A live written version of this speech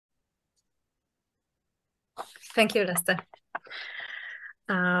Thank you, Lester.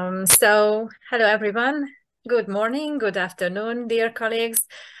 So, hello everyone. Good morning, good afternoon, dear colleagues.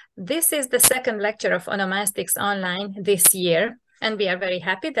 This is the second lecture of Onomastics Online this year, and we are very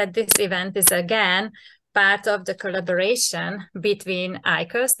happy that this event is again part of the collaboration between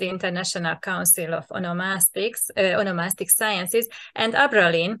ICOS, the International Council of Onomastic Sciences, and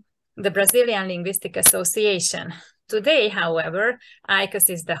ABRALIN, the Brazilian Linguistic Association. Today, however, ICOS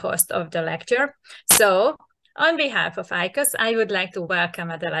is the host of the lecture. So, on behalf of ICOS, I would like to welcome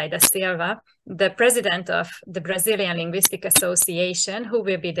Adelaida Silva, the president of the Brazilian Linguistic Association, who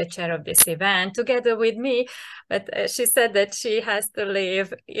will be the chair of this event, together with me, but she said that she has to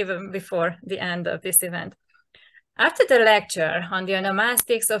leave even before the end of this event. After the lecture on the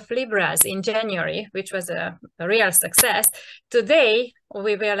onomastics of Libras in January, which was a real success, today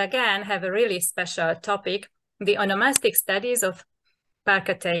we will again have a really special topic, the onomastic studies of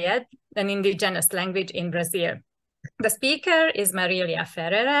Parkatêjê, an indigenous language in Brazil. The speaker is Marília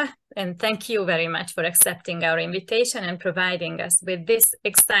Ferreira, and thank you very much for accepting our invitation and providing us with this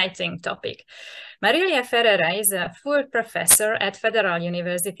exciting topic. Marília Ferreira is a full professor at Federal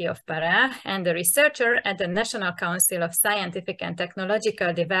University of Pará and a researcher at the National Council of Scientific and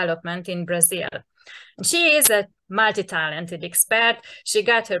Technological Development in Brazil. She is a multi-talented expert. She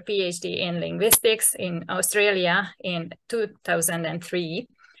got her PhD in linguistics in Australia in 2003.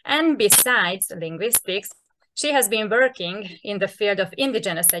 And besides linguistics, she has been working in the field of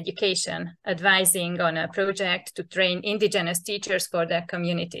indigenous education, advising on a project to train indigenous teachers for their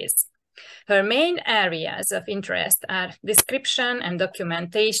communities. Her main areas of interest are description and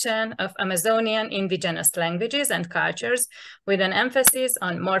documentation of Amazonian indigenous languages and cultures, with an emphasis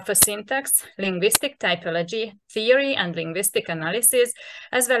on morphosyntax, linguistic typology, theory and linguistic analysis,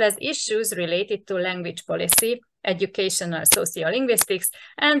 as well as issues related to language policy, educational sociolinguistics,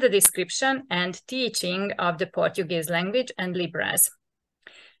 and the description and teaching of the Portuguese language and Libras.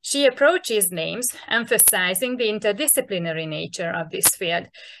 She approaches names emphasizing the interdisciplinary nature of this field,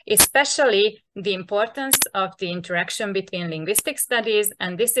 especially the importance of the interaction between linguistic studies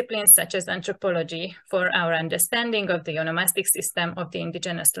and disciplines such as anthropology for our understanding of the onomastic system of the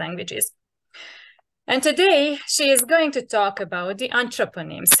indigenous languages. And today, she is going to talk about the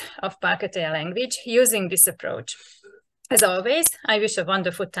anthroponyms of Parkatêjê language using this approach. As always, I wish a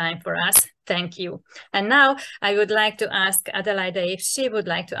wonderful time for us. Thank you. And now I would like to ask Adelaida if she would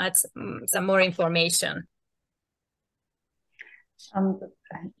like to add some more information.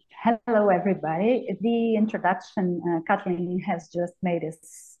 Hello, everybody. The introduction Kathleen has just made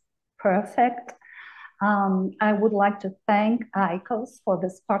is perfect. I would like to thank ICOS for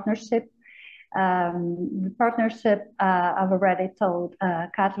this partnership. The partnership, I've already told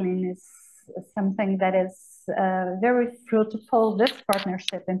Kathleen, is something that is very fruitful. This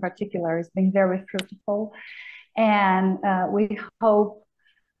partnership in particular has been very fruitful, and we hope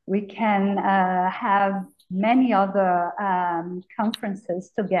we can have many other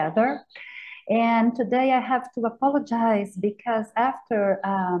conferences together. And today I have to apologize because after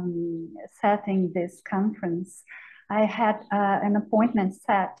setting this conference, I had an appointment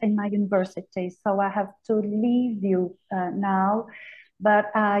set in my university, so I have to leave you now.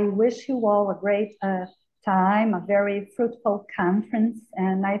 But I wish you all a great time, a very fruitful conference,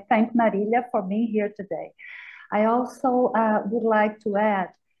 and I thank Marília for being here today. I also would like to add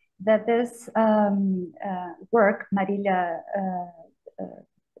that this work Marília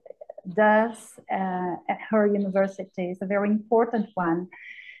does at her university is a very important one,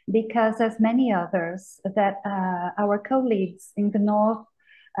 because as many others that our colleagues in the north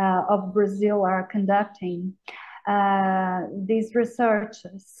of Brazil are conducting, these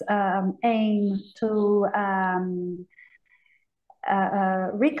researches aim to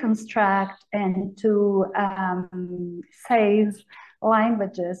reconstruct and to save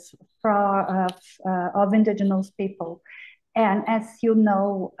languages of indigenous people. And as you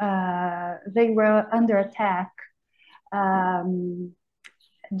know, they were under attack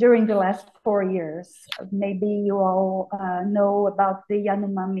during the last 4 years. Maybe you all know about the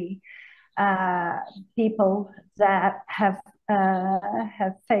Yanomami people that have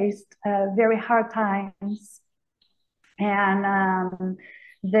faced very hard times. And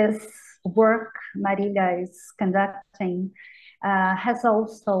this work Marília is conducting has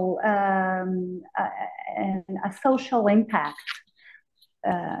also a social impact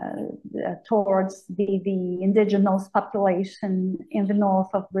towards the indigenous population in the north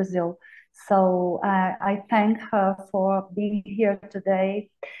of Brazil. So I thank her for being here today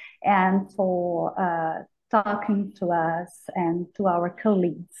and for talking to us and to our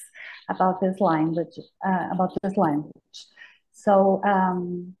colleagues about this language. So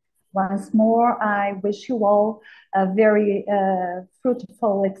Once more, I wish you all a very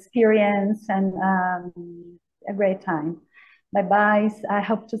fruitful experience and a great time. Bye-bye. I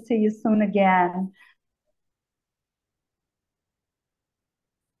hope to see you soon again.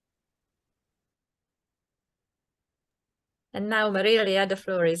 And now, Marília, the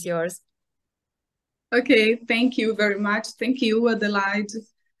floor is yours. Okay, thank you very much. Thank you, Adelaide.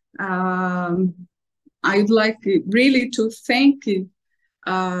 I'd like really to thank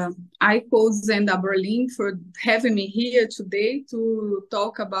ICOS and Aberlin for having me here today to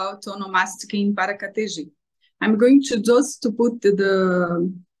talk about Onomastic in Parkatêjê. I'm going to just to put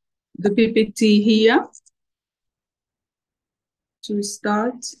the PPT here to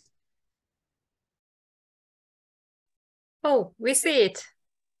start. Oh, we see it.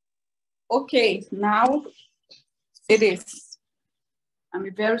 Okay, now it is.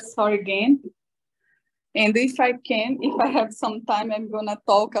 I'm very sorry again. And if I have some time, I'm gonna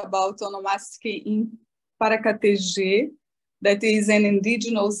talk about Onomastic in Parkatêjê, that is an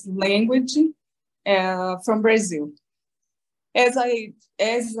indigenous language from Brazil. As I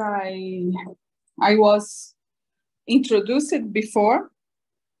was introduced before,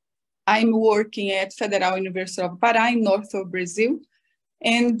 I'm working at Federal University of Pará in north of Brazil.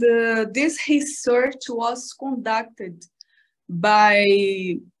 And this research was conducted by,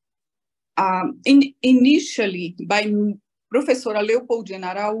 initially by Professor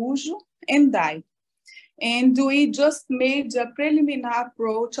Leopoldina Araújo and I. And we just made a preliminary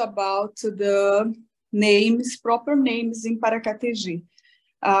approach about the names, proper names in Parkatêjê.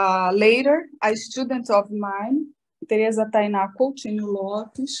 Later, a student of mine, Teresa Tainá Coutinho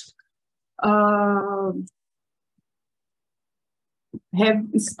Lopes, have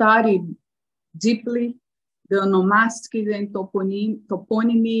studied deeply the onomastic and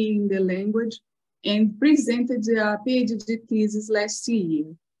toponymy in the language and presented a PhD thesis last year.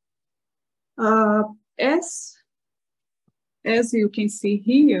 As you can see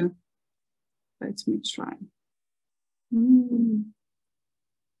here, let me try.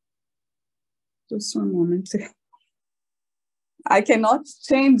 Just one moment. I cannot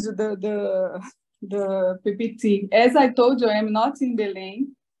change the PPT. As I told you, I am not in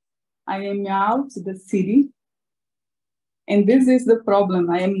Belém. I am out the city. And this is the problem.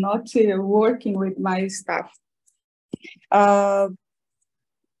 I am not working with my staff.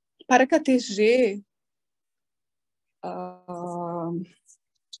 Parkatêjê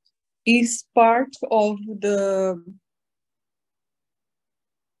is part of the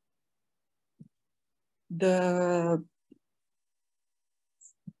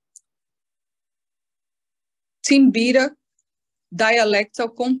Timbira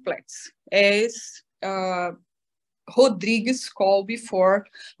dialectal complex, as Rodrigues called before,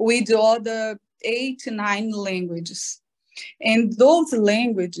 with the other 89 languages. And those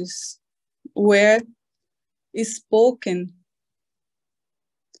languages were spoken,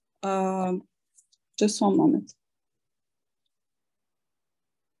 just one moment.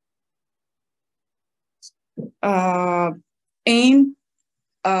 In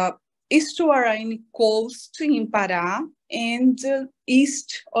estuarine coast in Pará and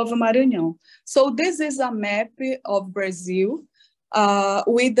east of Maranhão. So this is a map of Brazil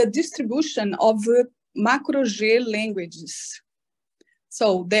with the distribution of Macro-G languages.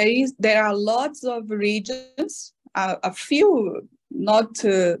 So there are lots of regions, a few, not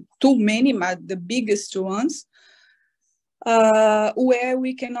too many, but the biggest ones, where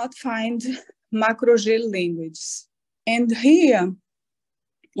we cannot find Macro-G languages. And here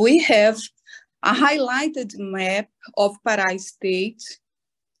we have a highlighted map of Pará state,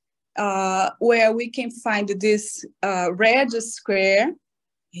 where we can find this red square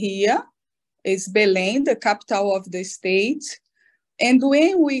here is Belém, the capital of the state. And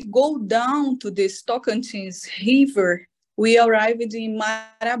when we go down to the Tocantins River, we arrived in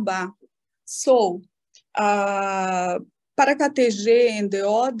Marabá. So Parkatêjê and the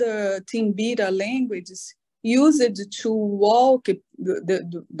other Timbira languages used to walk,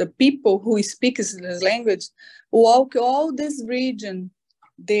 the people who speak this language, walk all this region.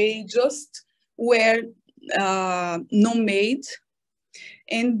 They just were nomad,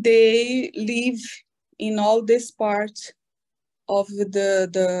 and they live in all this part of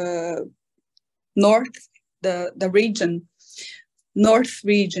the north, the region, north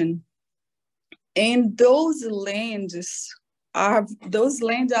region. And those lands are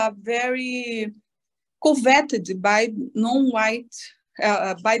very coveted by non-white,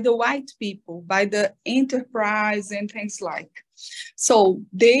 by the white people, by the enterprise and things like. So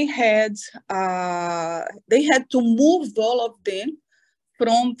they had to move all of them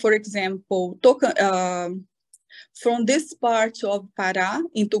from, for example, from this part of Pará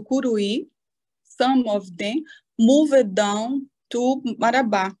into Curuí. Some of them moved down to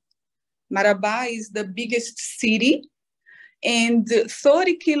Marabá. Marabá is the biggest city, and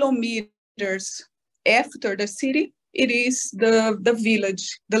 30 kilometers after the city, it is the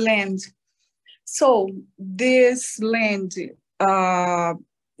village, the land. So this land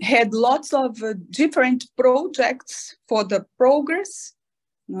had lots of different projects for the progress.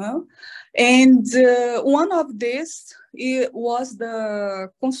 And one of this was the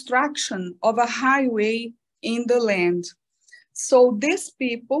construction of a highway in the land. So these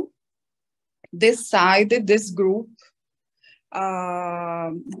people decided, this group,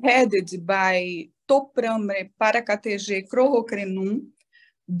 headed by Topramre, Parkatêjê, Crorocrenum,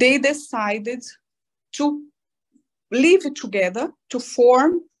 they decided to live together, to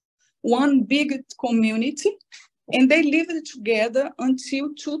form one big community, and they lived together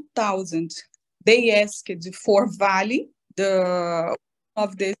until 2000. They asked for Vale,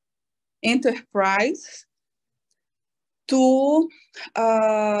 of the enterprise, to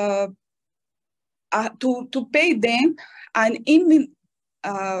pay them how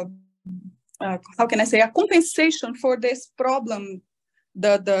can I say, a compensation for this problem,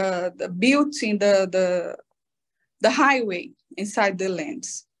 the building the highway inside the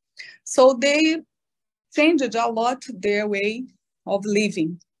lands. So they changed a lot their way of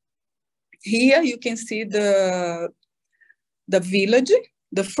living. Here you can see the village.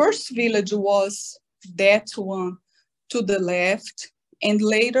 The first village was that one to the left, and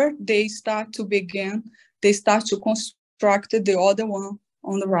later they start to construct the other one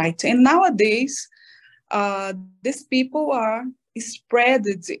on the right. And nowadays, these people are spread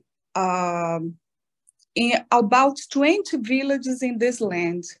in about 20 villages in this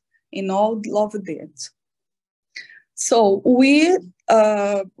land, in all of that. So we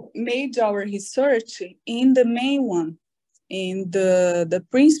made our research in the main one, in the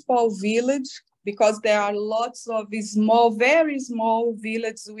principal village, because there are lots of small, very small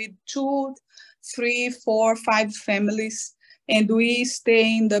villages with 2, 3, 4, 5 families. And we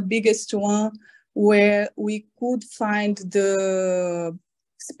stay in the biggest one where we could find the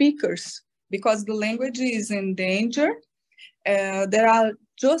speakers, because the language is in danger. There are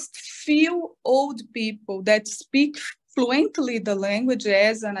just few old people that speak fluently the language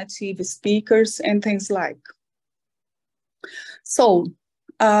as native speakers and things like. So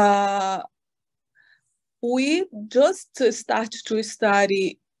we just start to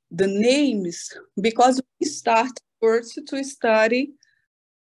study the names because we start first to study.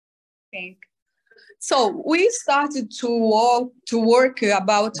 So we started to work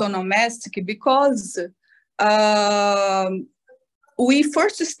about onomastic because we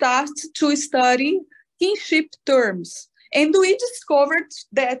first started to study kinship terms, and we discovered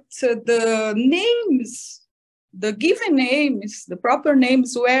that the names, the given names, the proper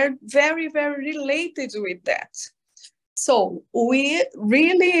names were very, very related with that. So we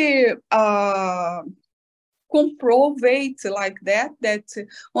really comprovate like that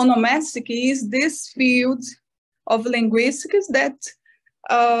onomastic is this field of linguistics that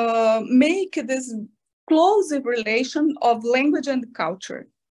make this close relation of language and culture.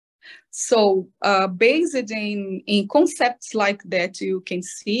 So based in concepts like that you can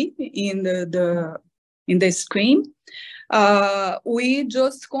see in the screen, we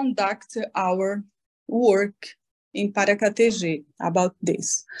just conduct our work in Parkatêjê about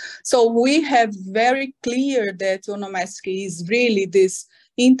this. So we have very clear that onomastic is really this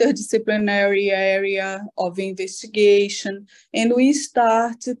interdisciplinary area of investigation, and we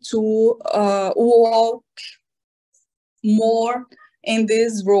start to walk more in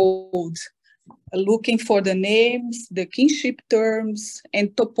this road, looking for the names, the kinship terms,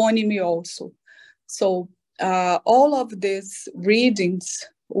 and toponymy also. So all of these readings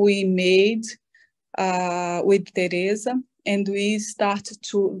we made with Teresa, and we started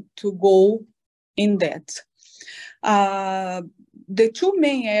to go in that. The two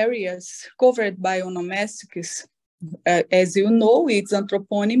main areas covered by onomastics, as you know, it's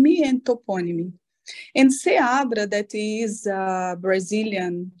anthroponymy and toponymy. And Seabra, that is a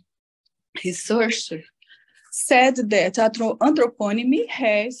Brazilian researcher, said that anthroponymy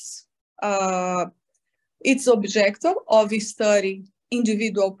has its objective of studying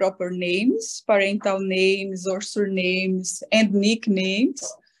individual proper names, parental names or surnames, and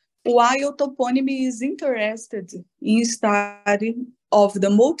nicknames, while toponymy is interested in study of the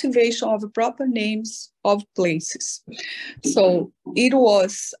motivation of proper names of places. So it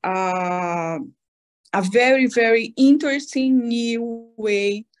was a very, very interesting new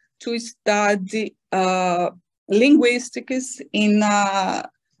way to study linguistics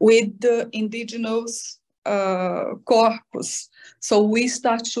with the indigenous corpus. So we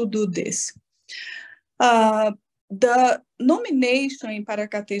start to do this. The nomination in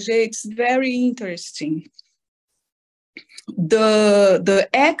Parkatêjê, it's very interesting. The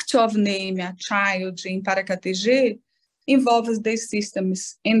act of naming a child in Parkatêjê involves the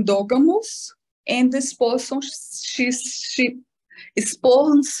systems endogamous and the sponsorship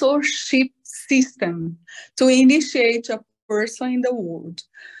system to initiate a person in the world.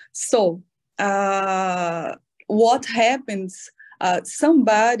 So what happens,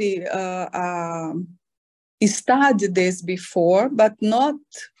 somebody studied this before, but not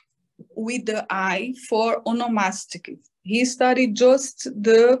with the eye for onomastic. He studied just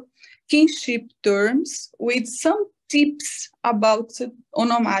the kinship terms with some tips about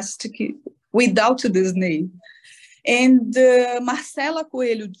onomastic without this name. And Marcela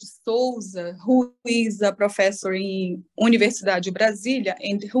Coelho de Souza, who is a professor in Universidade de Brasília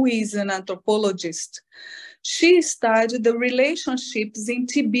and who is an anthropologist, she studied the relationships in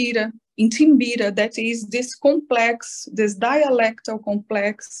Timbira, that is this complex, this dialectal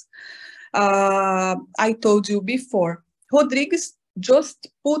complex I told you before. Rodrigues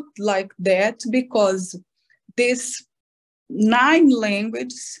just put like that because these 9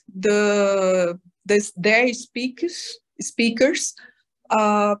 languages, their speakers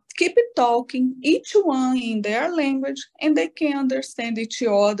keep talking, each one in their language, and they can understand each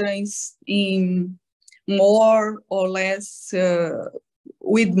other in more or less,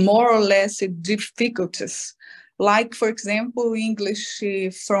 with more or less difficulties. Like, for example, English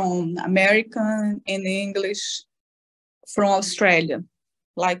from American and English from Australia,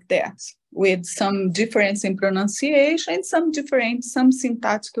 like that, with some difference in pronunciation and some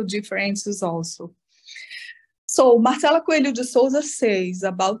syntactical differences also. So Marcela Coelho de Souza says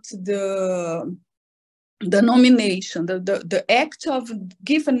about the nomination, the act of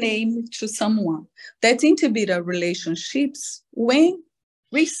give a name to someone, that in Timbira relationships, when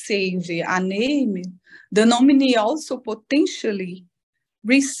receive a name, the nominee also potentially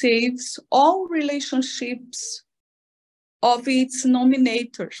receives all relationships of its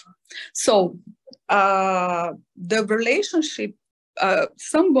nominator. So the relationship,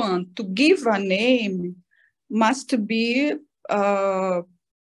 someone to give a name must be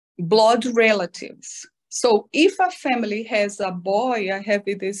blood relatives. So if a family has a boy, I have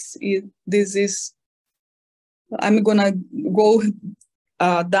this is, I'm gonna go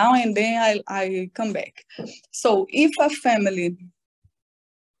down and then I come back. So if a family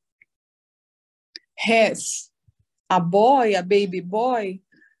has a boy, a baby boy,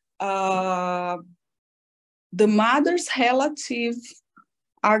 the mother's relatives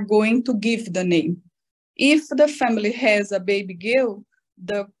are going to give the name. If the family has a baby girl,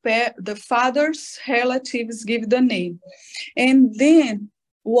 the father's relatives give the name. And then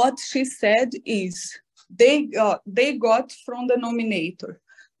what she said is they got from the nominator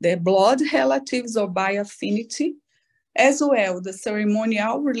the blood relatives or by affinity, as well the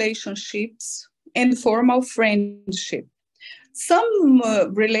ceremonial relationships and formal friendship. Some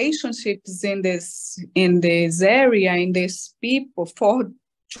relationships in this area, in this people, to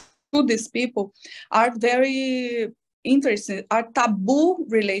these people, are very interesting, are taboo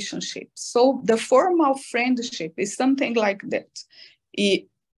relationships. So the formal friendship is something like that.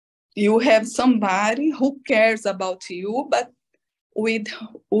 You have somebody who cares about you, but with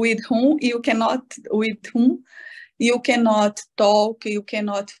whom you cannot talk, you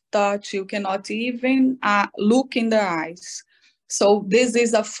cannot touch, you cannot even look in the eyes. So this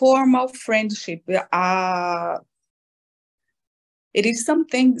is a formal friendship. It is some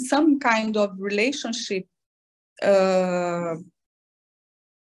kind of relationship of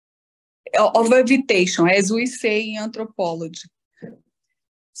invitation, as we say in anthropology.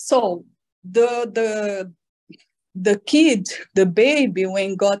 So the kid, the baby,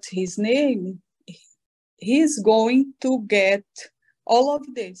 when got his name, he's going to get all of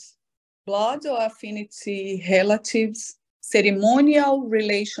this: blood or affinity relatives, ceremonial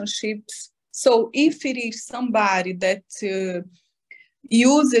relationships. So if it is somebody that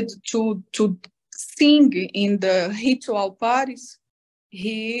used to sing in the ritual parties,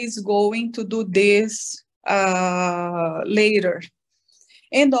 he is going to do this later.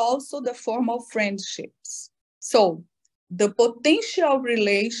 And also the formal friendships. So the potential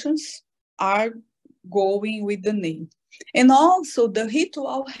relations are going with the name. And also the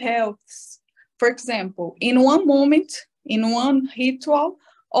ritual helps. For example, in one moment, in one ritual,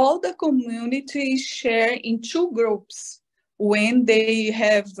 all the community is shared in 2 groups when they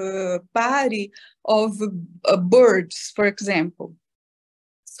have a party of birds, for example.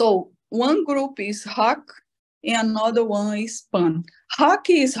 So one group is hawk and another one is pan. Hawk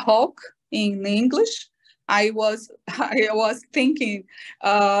is hawk in English, I was thinking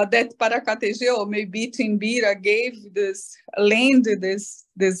that Parkatêjê, or maybe Timbira, gave this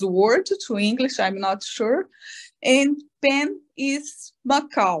word to English. I'm not sure. And pen is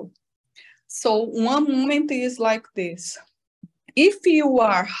Macau. So one moment is like this. If you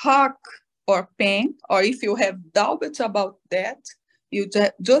are Hawk or pen, or if you have doubts about that, you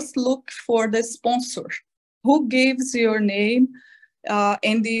just look for the sponsor who gives your name,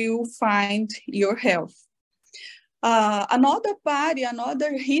 and you find your health. Another party,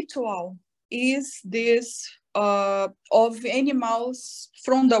 another ritual is this of animals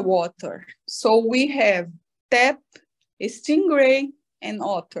from the water. So we have tap, stingray, and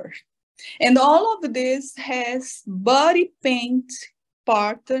otter. And all of this has body paint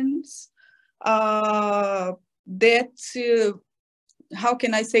patterns that, how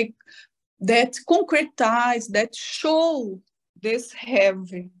can I say, that concretize, that show this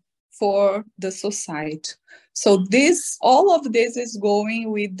heavy for the society. So this, all of this is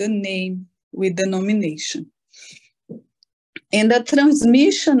going with the name, with the nomination. And the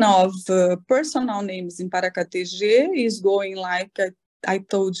transmission of personal names in Parkatêjê is going like I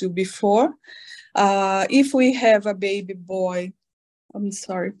told you before. If we have a baby boy, I'm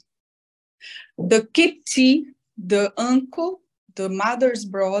sorry, the kitty, the uncle, the mother's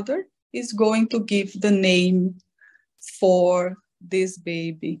brother is going to give the name for this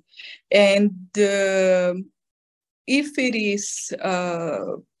baby. And if it is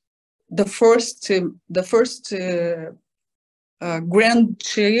the first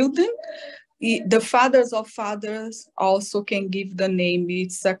grandchildren, the fathers of fathers also can give the name.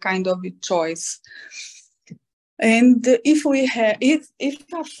 It's a kind of a choice. And if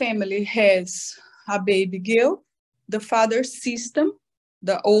a family has a baby girl, the father system,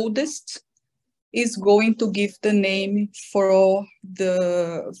 the oldest, is going to give the name to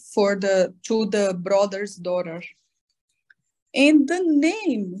the brother's daughter. And the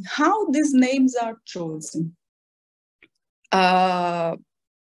name, how these names are chosen. The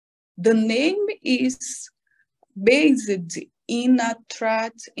name is based in a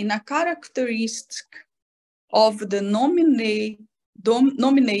characteristic of the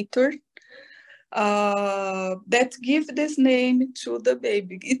nominator that give this name to the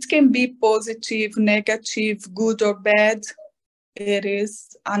baby. It can be positive, negative, good or bad. It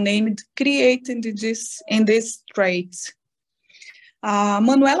is a name created in this trait.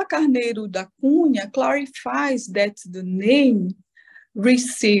 Manuela Carneiro da Cunha clarifies that the name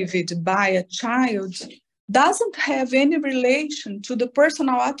received by a child doesn't have any relation to the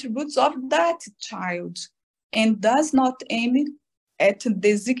personal attributes of that child and does not aim at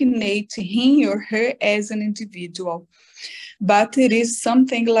designating him or her as an individual, but it is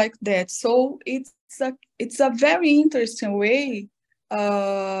something like that. So it's a very interesting way,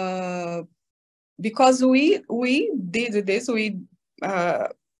 because we did this.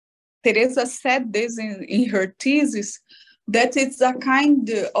 Teresa said this in her thesis, that it's a kind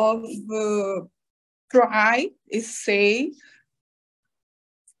of essay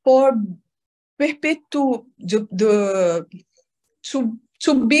for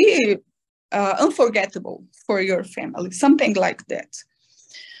to be unforgettable for your family, something like that.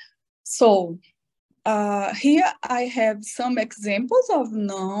 So here I have some examples of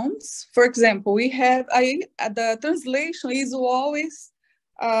nouns. For example, we have the translation is always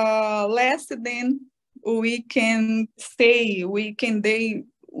less than we can say.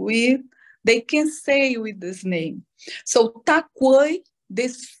 They can say with this name. So taquai,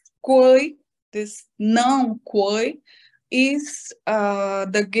 this noun quai, is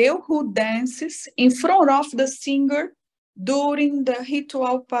the girl who dances in front of the singer during the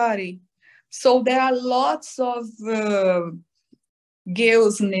ritual party. So there are lots of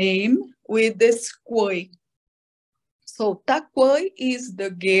girls' name with this quai. So taquai is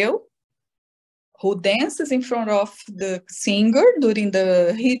the girl who dances in front of the singer during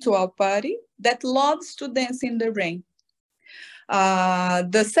the ritual party that loves to dance in the rain.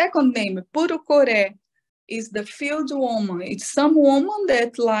 The second name, Purucoré, is the field woman. It's some woman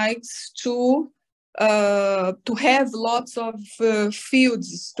that likes to have lots of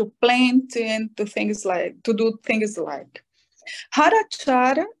fields to plant and to do things like.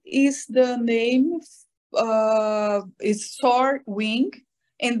 Harachara is the name, is soar wing,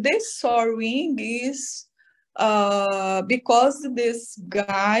 and this soar wing is because this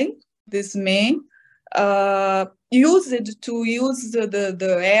guy, this man, used to use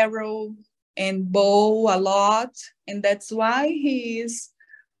the arrow and bow a lot, and that's why he is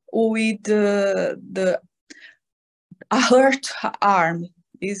with a hurt arm.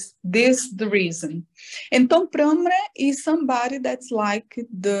 Is this the reason? Então, Pramre is somebody that's like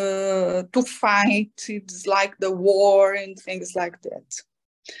to fight, it's like the war and things like that.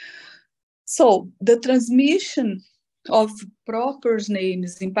 So, the transmission of proper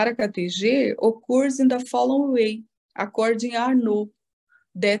names in Parkatêjê occurs in the following way, according to Arnaud,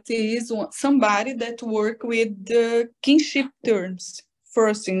 that is somebody that work with the kinship terms,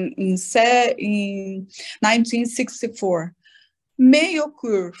 first in 1964. May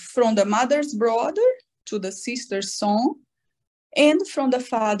occur from the mother's brother to the sister's son, and from the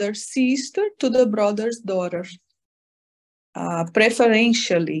father's sister to the brother's daughter,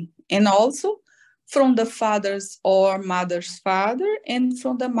 preferentially, and also from the father's or mother's father, and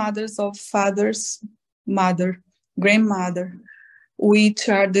from the mother's of father's mother, grandmother, which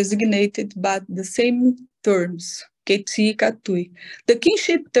are designated by the same terms, Keti, Katui. The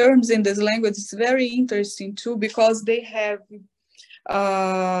kinship terms in this language is very interesting too, because they have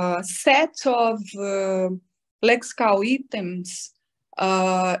set of lexical items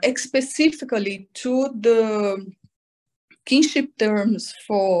specifically to the kinship terms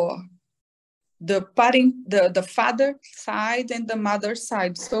for the father side and the mother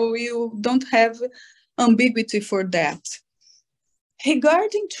side. So you don't have ambiguity for that.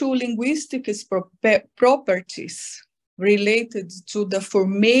 Regarding to linguistic properties related to the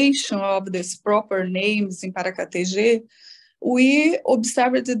formation of these proper names in Parkatêjê, we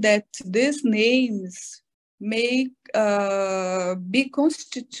observed that these names may be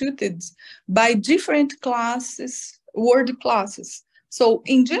constituted by different classes, word classes. So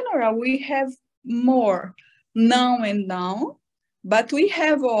in general, we have more noun and noun, but we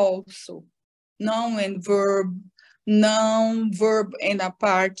have also noun and verb, noun, verb and a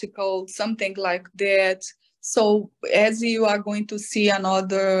particle, something like that. So as you are going to see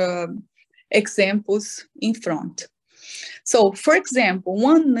another examples in front. So, for example,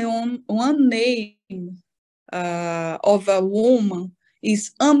 one name of a woman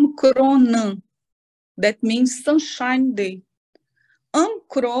is Amkronan. That means sunshine day.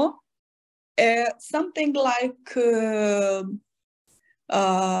 Amkro, something like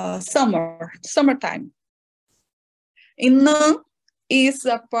summertime. And nan is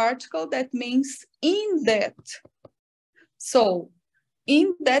a particle that means in that. So,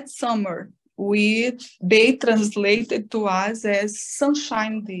 in that summer, they translated to us as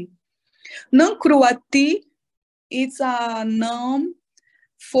sunshine day. Nan Kruati is a noun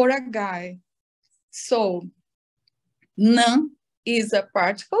for a guy. So, nan is a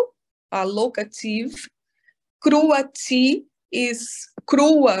particle, a locative. Kruati is,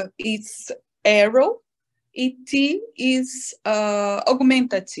 krua is arrow. It is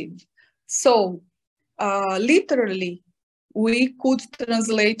augmentative. So, literally, we could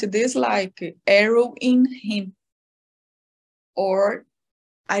translate this like arrow in him. Or,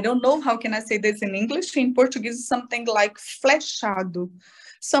 I don't know how can I say this in English. In Portuguese, something like flechado.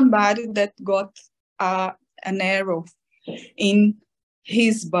 Somebody that got an arrow in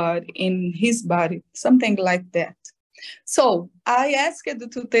his body, something like that. So I asked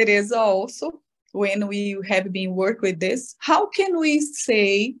to Teresa also, when we have been working with this, how can we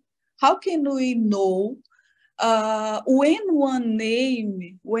know when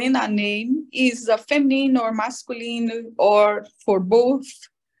a name is a feminine or masculine or for both,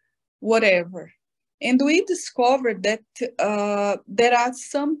 whatever. And we discovered that there are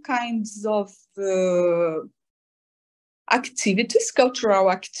some kinds of activities, cultural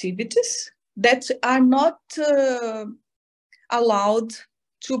activities, that are not allowed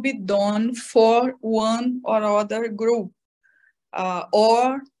to be done for one or other group,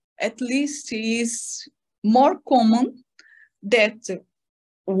 or at least is more common that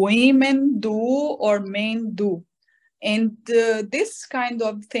women do or men do. And this kind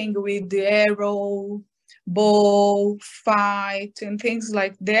of thing with the arrow, bow, fight, and things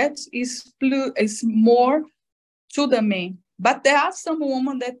like that is more to the men. But there are some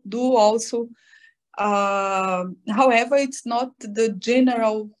women that do also. However, it's not the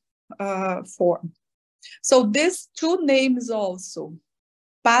general form. So these two names also,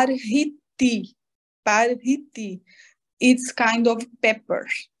 Parhiti, it's kind of pepper.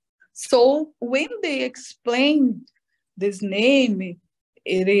 So when they explain this name,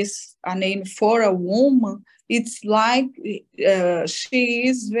 it is a name for a woman, it's like she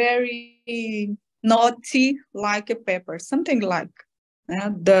is very naughty like a pepper, something like.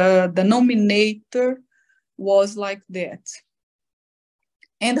 The denominator was like that.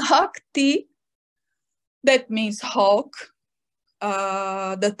 And Hakti, that means hawk.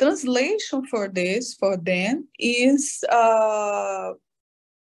 The translation for this, for them, is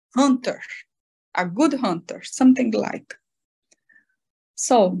hunter, a good hunter, something like.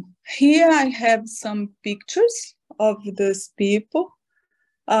 So here I have some pictures of these people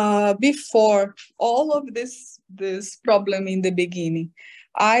before all of this problem in the beginning.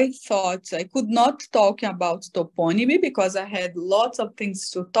 I thought I could not talk about toponymy because I had lots of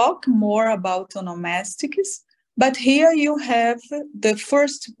things to talk more about onomastics. But here you have the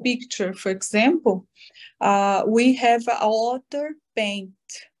first picture, for example, we have water paint,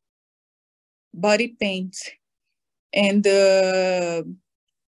 body paint. And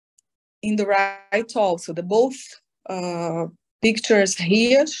in the right also, the both pictures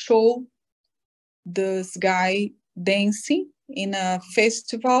here show this guy dancing in a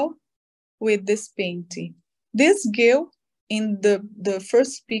festival with this painting. This girl in the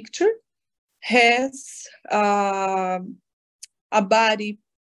first picture has a body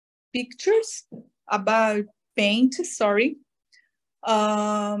pictures, a body paint, sorry,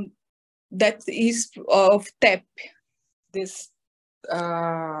 that is of tap, this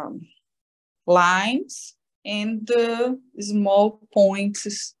lines and the small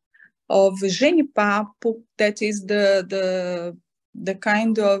points of genipapo, that is the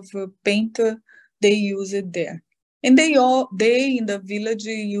kind of painter they use it there. And they in the village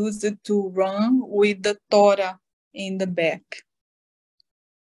use it to run with the tora in the back.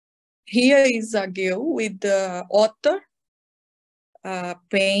 Here is a girl with the otter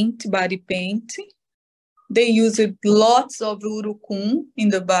paint, body paint. They used lots of urucum in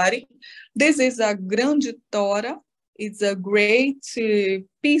the body. This is a grande tora. It's a great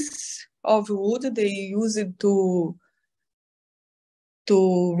piece of wood they use it to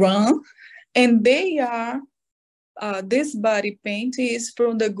run. And they are, this body paint is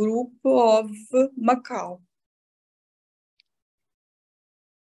from the group of Macau.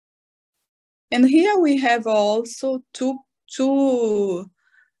 And here we have also two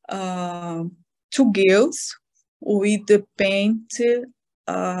girls with the paint,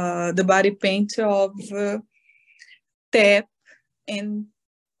 the body paint of tap and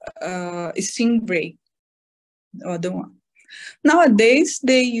stingray, the other one. Nowadays,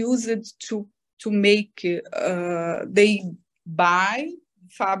 they use it to make, they buy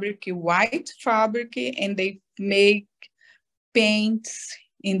white fabric, and they make paints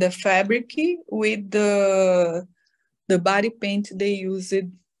in the fabric with the body paint they use it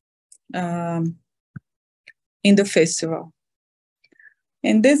in the festival.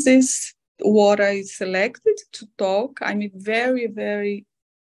 And this is what I selected to talk. I'm very, very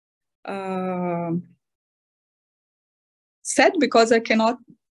sad because I cannot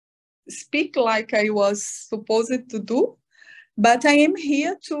speak like I was supposed to do, but I am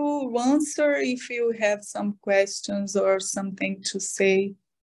here to answer if you have some questions or something to say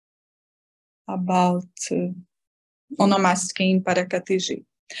about onomastic in Parkatêjê.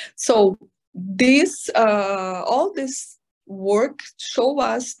 So this, all this work show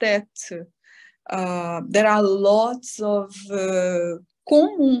us that there are lots of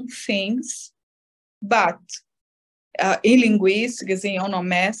common things, but in linguistics, in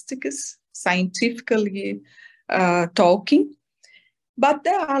onomastics, scientifically talking, but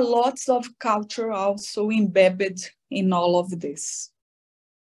there are lots of culture also embedded in all of this.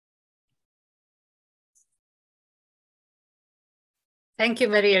 Thank you,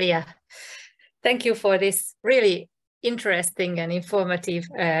 Marília. Thank you for this really interesting and informative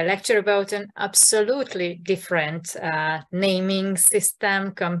lecture about an absolutely different naming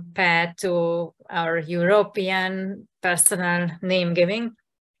system compared to our European personal name giving.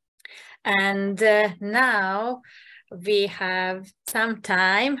 And now we have some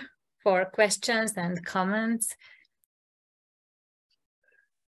time for questions and comments.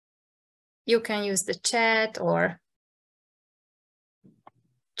 You can use the chat or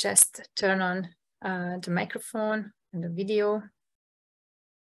just turn on the microphone and the video.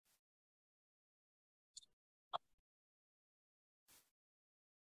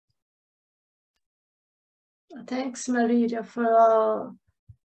 Thanks, Marília, for all.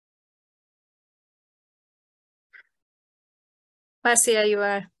 Marcia, you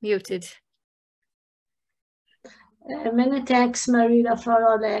are muted. Many thanks, Marília, for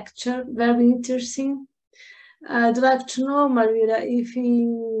our lecture. Very interesting. I'd like to know, Marília, if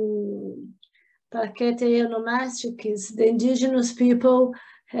in Parkatêjê Onomastics, the indigenous people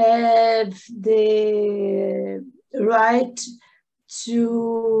have the right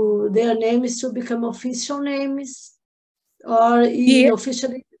to their names to become official names, or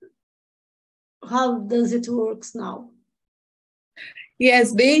officially, how does it work now?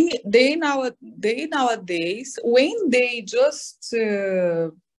 Yes, they nowadays, when they just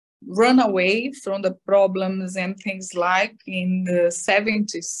run away from the problems and things like in the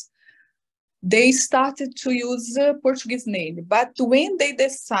 70s, they started to use a Portuguese name. But when they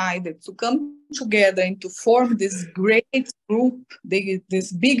decided to come together and to form this great group,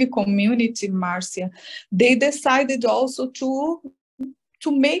 this big community, Marcia, they decided also to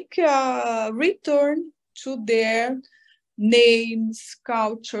make a return to their names,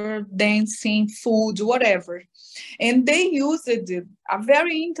 culture, dancing, food, whatever. And they used a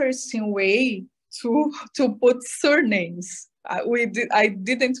very interesting way to put surnames. I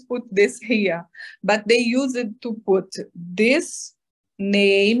didn't put this here, but they used it to put this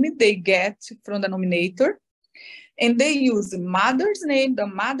name they get from the nominator, and they use the mother's name, the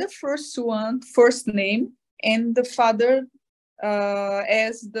mother first name, and the father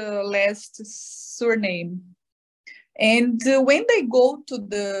as the last surname. And when they go to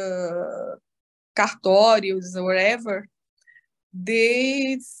the cartórios or whatever,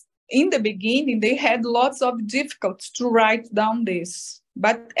 in the beginning, they had lots of difficulties to write down this.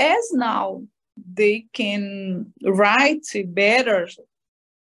 But as now they can write better,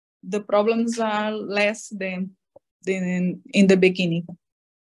 the problems are less than in the beginning,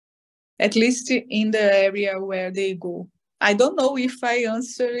 at least in the area where they go. I don't know if I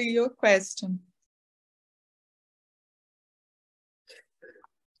answer your question.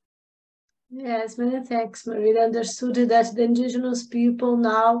 Yes, many thanks, Marília. Understood that the indigenous people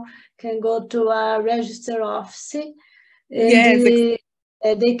now can go to a register office and Yes,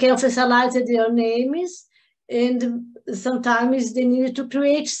 they can officialize their names, and sometimes they need to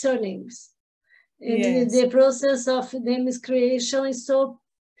create surnames. And yes. the process of names creation is so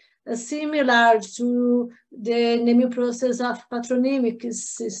similar to the naming process of patronymic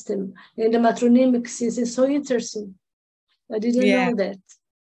system. And the matronymic system is so interesting. I didn't know that.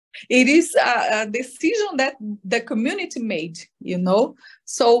 It is a decision that the community made, you know.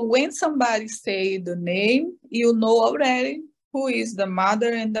 So when somebody say the name, you know already who is the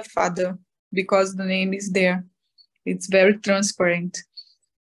mother and the father, because the name is there. It's very transparent.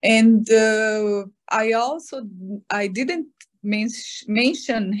 And I didn't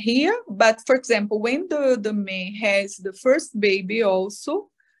mention here, but for example, when the man has the first baby also,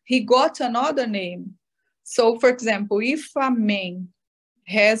 he got another name. So for example, if a man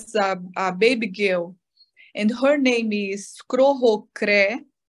has a baby girl and her name is Crohocré,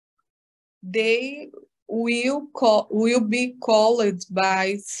 they will be called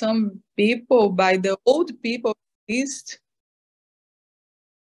by some people, by the old people at least,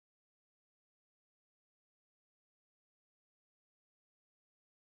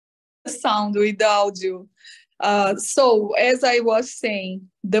 sound with the audio. So as I was saying,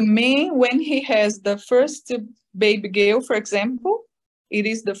 the man, when he has the first baby girl, for example, it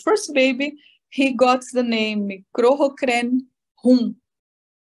is the first baby, he got the name Crohocren Hum.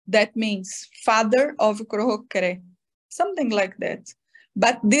 That means father of Crohocre, something like that.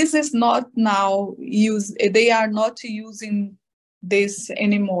 But this is not now used, they are not using this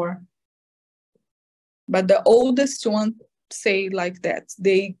anymore. But the oldest one say like that.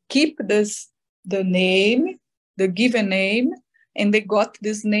 They keep the name, the given name, and they got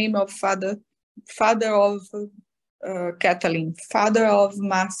this name of father of Kathleen, father of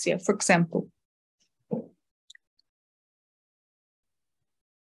Marcia, for example.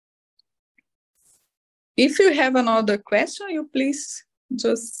 If you have another question, you please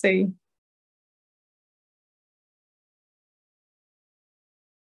just say.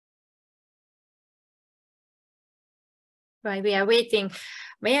 While we are waiting,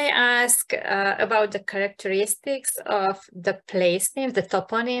 may I ask about the characteristics of the place names, the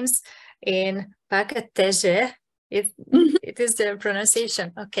toponyms in Parkatêjê? It is the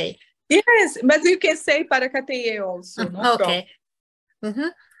pronunciation, okay. Yes, but you can say Parkatêjê also. No okay.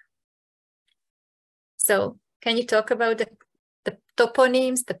 So can you talk about the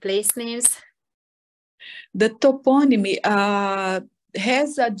toponyms, the place names? The toponymy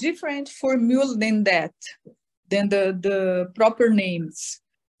has a different formula than that, than the proper names.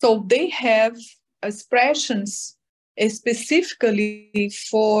 So they have expressions specifically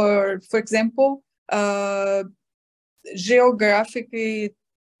for example, geographic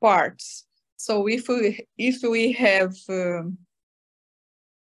parts. So if we have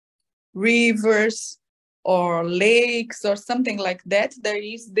rivers or lakes or something like that, there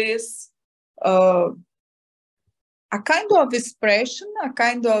is this a kind of expression, a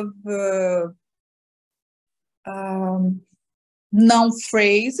kind of noun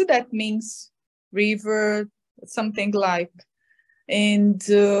phrase that means river, something like. And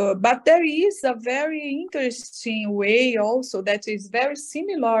but there is a very interesting way also that is very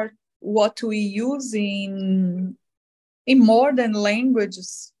similar what we use in modern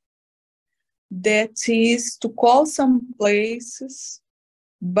languages, that is to call some places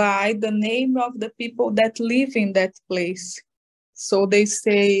by the name of the people that live in that place. So they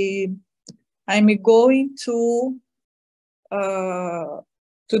say, I'm going to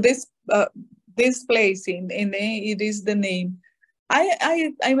this place, and it is the name.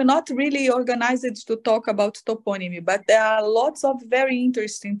 I'm not really organized to talk about toponymy, but there are lots of very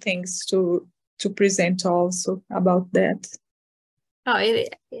interesting things to present also about that. Oh,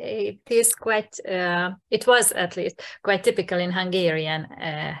 it is quite, it was at least quite typical in Hungarian,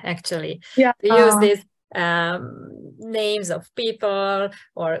 actually. Yeah. To use these names of people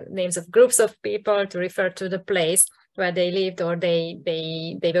or names of groups of people to refer to the place where they lived or they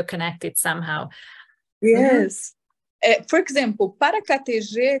were connected somehow. Yes. For example,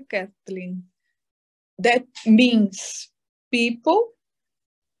 Parkatêjê, Kathleen, that means people.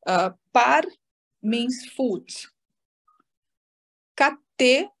 Par means food.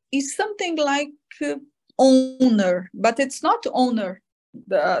 Kate is something like owner, but it's not owner,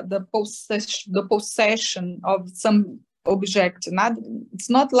 the possession of some object. It's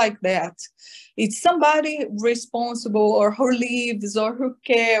not like that. It's somebody responsible or who lives or who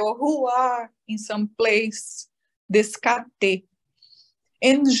care or who are in some place. This kate.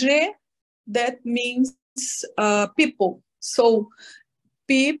 And G, that means people. So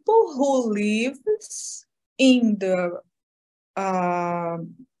people who lives in the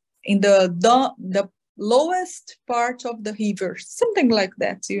lowest part of the river, something like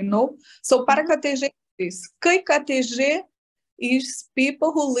that, you know. So Parkatêjê is Kaikatêjê is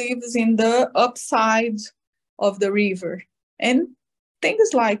people who lives in the upside of the river, and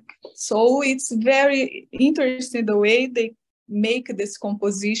things like. So it's very interesting the way they make this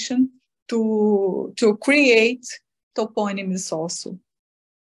composition to create toponyms also.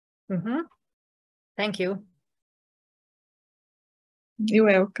 Mm-hmm. Thank you. You're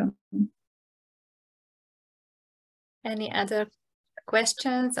welcome. Any other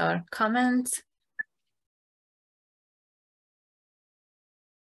questions or comments?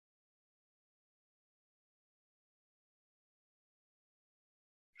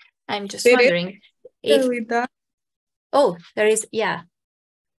 I'm just wondering if... Oh, there is, yeah.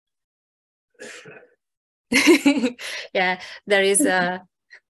 Yeah, there is a...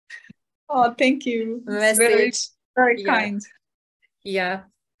 Oh, thank you. Message. Very kind. Yeah.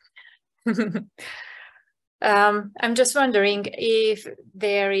 I'm just wondering if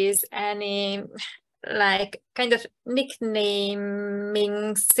there is any like kind of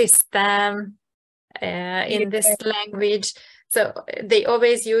nicknaming system in this language. So they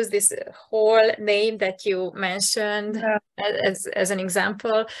always use this whole name that you mentioned as an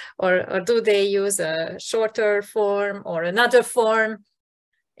example, or do they use a shorter form or another form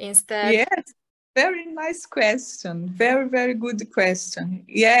instead? Yes, very nice question. Very, very good question.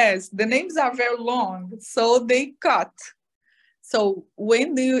 Yes, the names are very long, so they cut. So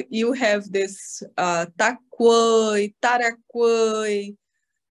when you have this Taquai, Taraquai,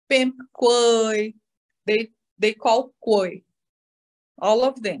 Pempquai, they call Quai, all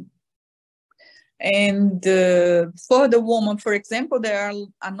of them. And for the woman, for example, there are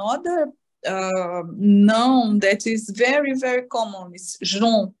another noun that is very, very common. It's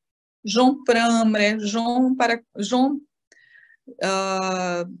João. João Pramre, João para João.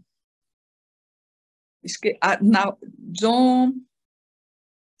 Now João.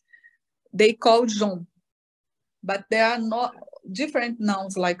 They call João, but there are not different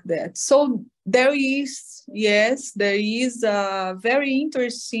nouns like that. So there is, yes, there is a very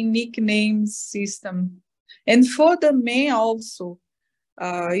interesting nickname system, and for the men also.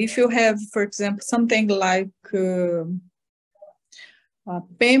 If you have, for example, something like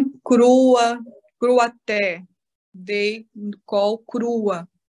Pem crua, cruaté, they call crua,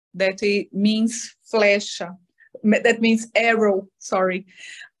 that it means flecha, that means arrow, sorry,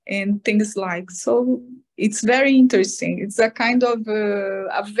 and things like. So it's very interesting. It's a kind of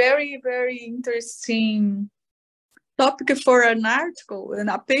a very, very interesting topic for an article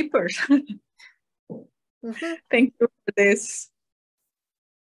and a paper. Mm-hmm. Thank you for this.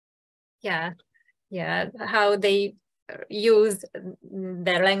 Yeah, how they use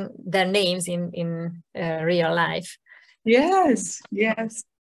their names in real life. Yes, yes.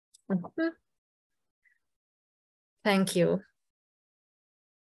 Mm-hmm. Thank you.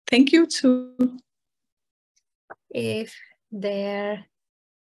 Thank you too. If there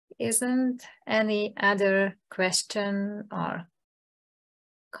isn't any other question or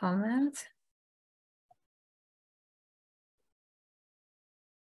comment,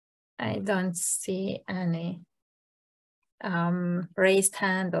 I don't see any raised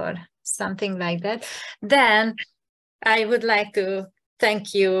hand or something like that. Then I would like to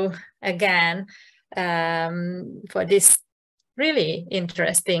thank you again for this really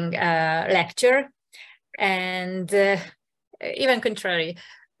interesting lecture, and even contrary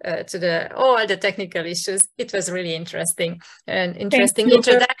to all the technical issues, it was really interesting, an interesting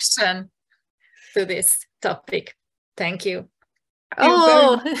introduction to this topic. Thank you.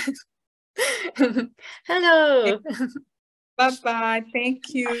 Oh, hello. Bye-bye.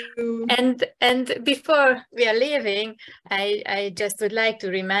 Thank you. And before we are leaving, I just would like to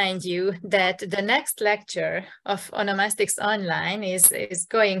remind you that the next lecture of Onomastics Online is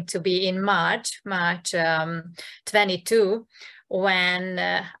going to be in March 22,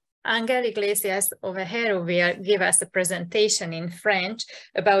 when Ángel Iglesias Ovejero will give us a presentation in French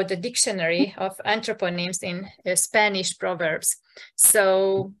about the dictionary of anthroponyms in Spanish proverbs.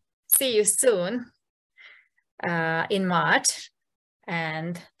 So see you soon in March,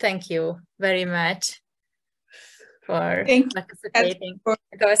 and thank you very much for participating,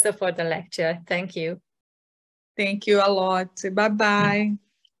 and also for the lecture. Thank you. Thank you a lot. Bye-bye.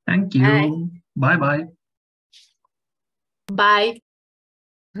 Thank you. Bye-bye. Bye.